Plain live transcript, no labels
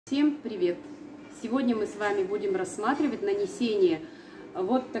Всем привет! Сегодня мы с вами будем рассматривать нанесение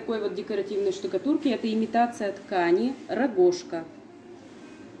вот такой вот декоративной штукатурки. Это имитация ткани Рогожка.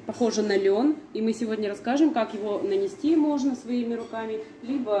 Похоже на лен. И мы сегодня расскажем, как его нанести можно своими руками.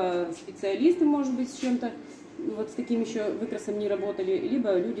 Либо специалисты, может быть, с чем-то, вот с таким еще выкрасом не работали.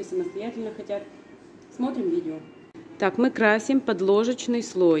 Либо люди самостоятельно хотят. Смотрим видео. Так, мы красим подложечный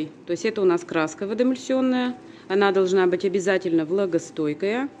слой. То есть это у нас краска водоэмульсионная. Она должна быть обязательно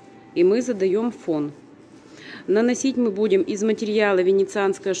влагостойкая. И мы задаем фон. Наносить мы будем из материала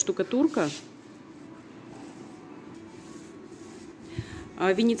венецианская штукатурка.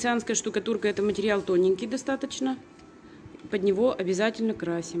 А венецианская штукатурка — это материал тоненький достаточно. Под него обязательно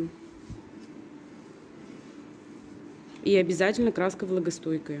красим. И обязательно краска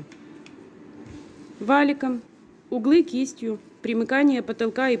влагостойкая. Валиком, углы кистью, примыкание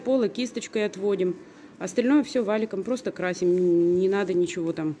потолка и пола кисточкой отводим. Остальное все валиком просто красим. Не надо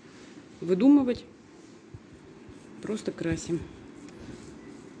ничего там выдумывать. Просто красим.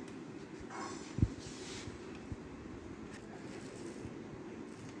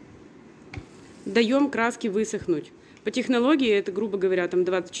 Даем краске высохнуть. По технологии это, грубо говоря, там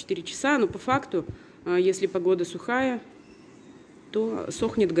 24 часа, но по факту, если погода сухая, то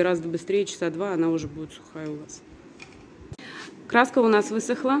сохнет гораздо быстрее, часа 2 она уже будет сухая у вас. Краска у нас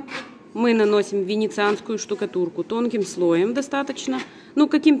высохла. Мы наносим венецианскую штукатурку тонким слоем достаточно. Ну,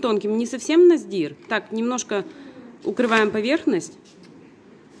 каким тонким? Не совсем на сдир. Так, немножко укрываем поверхность.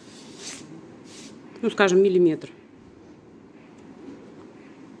 Ну, скажем, миллиметр.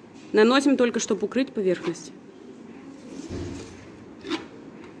 Наносим только, чтобы укрыть поверхность.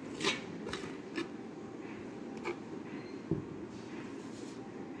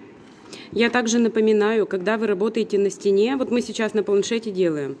 Я также напоминаю, когда вы работаете на стене, вот мы сейчас на планшете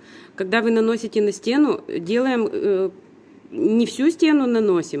делаем, когда вы наносите на стену, делаем, не всю стену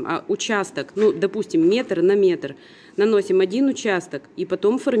наносим, а участок, ну, допустим, метр на метр. Наносим один участок и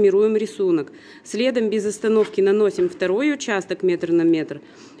потом формируем рисунок. Следом без остановки наносим второй участок метр на метр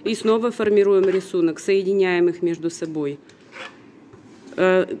и снова формируем рисунок, соединяем их между собой.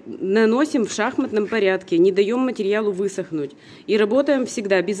 Наносим в шахматном порядке, не даем материалу высохнуть. И работаем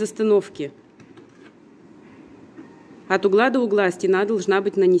всегда без остановки. От угла до угла стена должна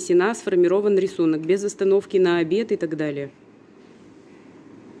быть нанесена, сформирован рисунок, без остановки на обед и так далее.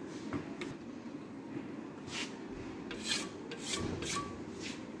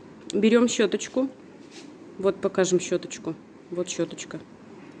 Берем щеточку. Вот покажем щеточку. Вот щеточка.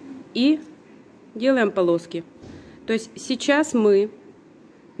 И делаем полоски. То есть сейчас мы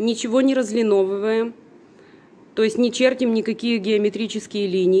ничего не разлиновываем, то есть не чертим никакие геометрические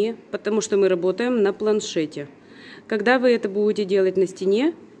линии, потому что мы работаем на планшете. Когда вы это будете делать на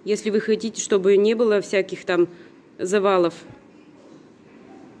стене, если вы хотите, чтобы не было всяких там завалов,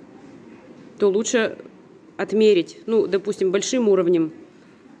 то лучше отмерить, ну, допустим, большим уровнем,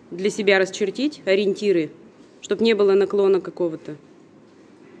 для себя расчертить ориентиры, чтобы не было наклона какого-то.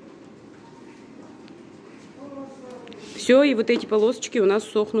 Все, и вот эти полосочки у нас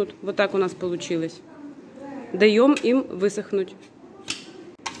сохнут. Вот так у нас получилось. Даем им высохнуть.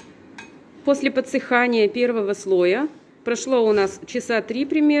 После подсыхания первого слоя, прошло у нас часа 3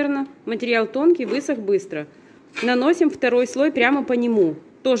 примерно, материал тонкий, высох быстро. Наносим второй слой прямо по нему.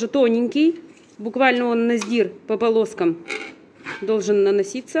 Тоже тоненький, буквально он на сдир по полоскам должен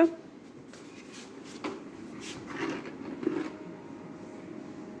наноситься.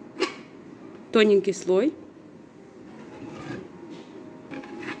 Тоненький слой.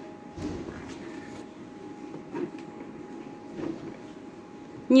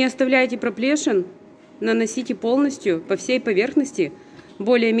 Не оставляйте проплешин, наносите полностью по всей поверхности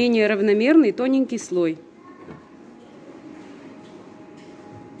более-менее равномерный тоненький слой.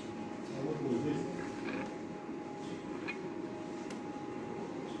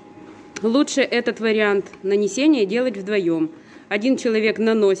 Лучше этот вариант нанесения делать вдвоем. Один человек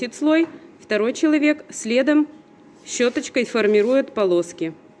наносит слой, второй человек следом щеточкой формирует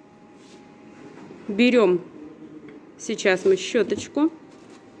полоски. Берем сейчас мы щеточку.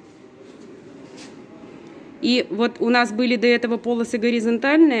 И вот у нас были до этого полосы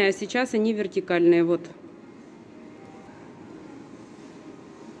горизонтальные, а сейчас они вертикальные. Вот.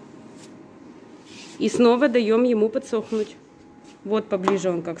 И снова даем ему подсохнуть. Вот поближе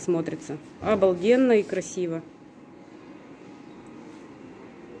он как смотрится. Обалденно и красиво.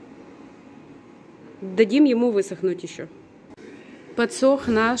 Дадим ему высохнуть еще. Подсох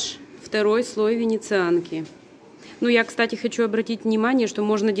наш второй слой венецианки. Ну, я, кстати, хочу обратить внимание, что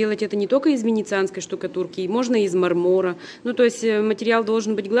можно делать это не только из венецианской штукатурки, можно и из мармура. Ну, то есть материал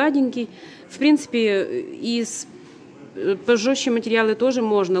должен быть гладенький. В принципе, из Пожестче материалы тоже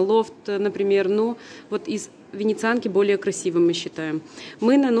можно. Лофт, например, ну вот из венецианки более красивым мы считаем.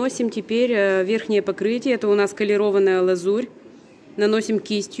 Мы наносим теперь верхнее покрытие. Это у нас колерованная лазурь. Наносим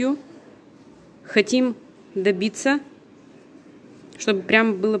кистью. Хотим добиться, чтобы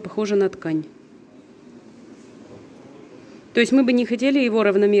прям было похоже на ткань. То есть мы бы не хотели его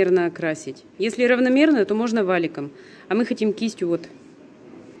равномерно окрасить. Если равномерно, то можно валиком. А мы хотим кистью вот.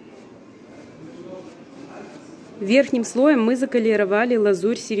 Верхним слоем мы заколеровали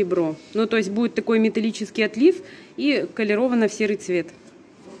лазурь серебро. Ну, то есть будет такой металлический отлив и колеровано в серый цвет.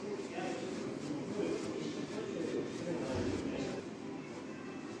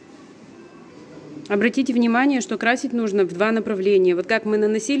 Обратите внимание, что красить нужно в два направления. Вот как мы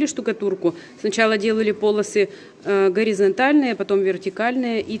наносили штукатурку, сначала делали полосы горизонтальные, потом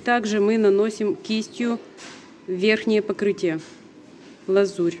вертикальные. И также мы наносим кистью верхнее покрытие,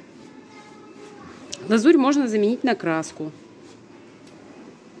 лазурь. Лазурь можно заменить на краску.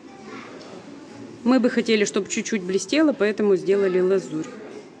 Мы бы хотели, чтобы чуть-чуть блестело, поэтому сделали лазурь.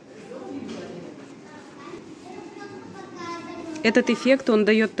 Этот эффект, он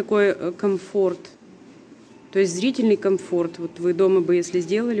дает такой комфорт. То есть зрительный комфорт. Вот вы дома бы, если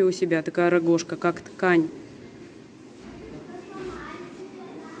сделали у себя, такая рогожка, как ткань.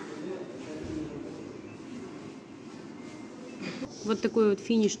 Вот такой вот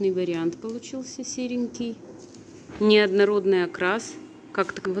финишный вариант получился, серенький. Неоднородный окрас.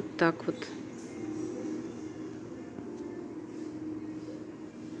 Как-то вот так вот.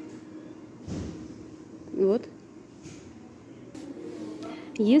 Вот.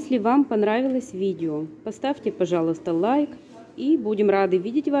 Если вам понравилось видео, поставьте, пожалуйста, лайк. И будем рады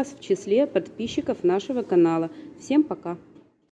видеть вас в числе подписчиков нашего канала. Всем пока!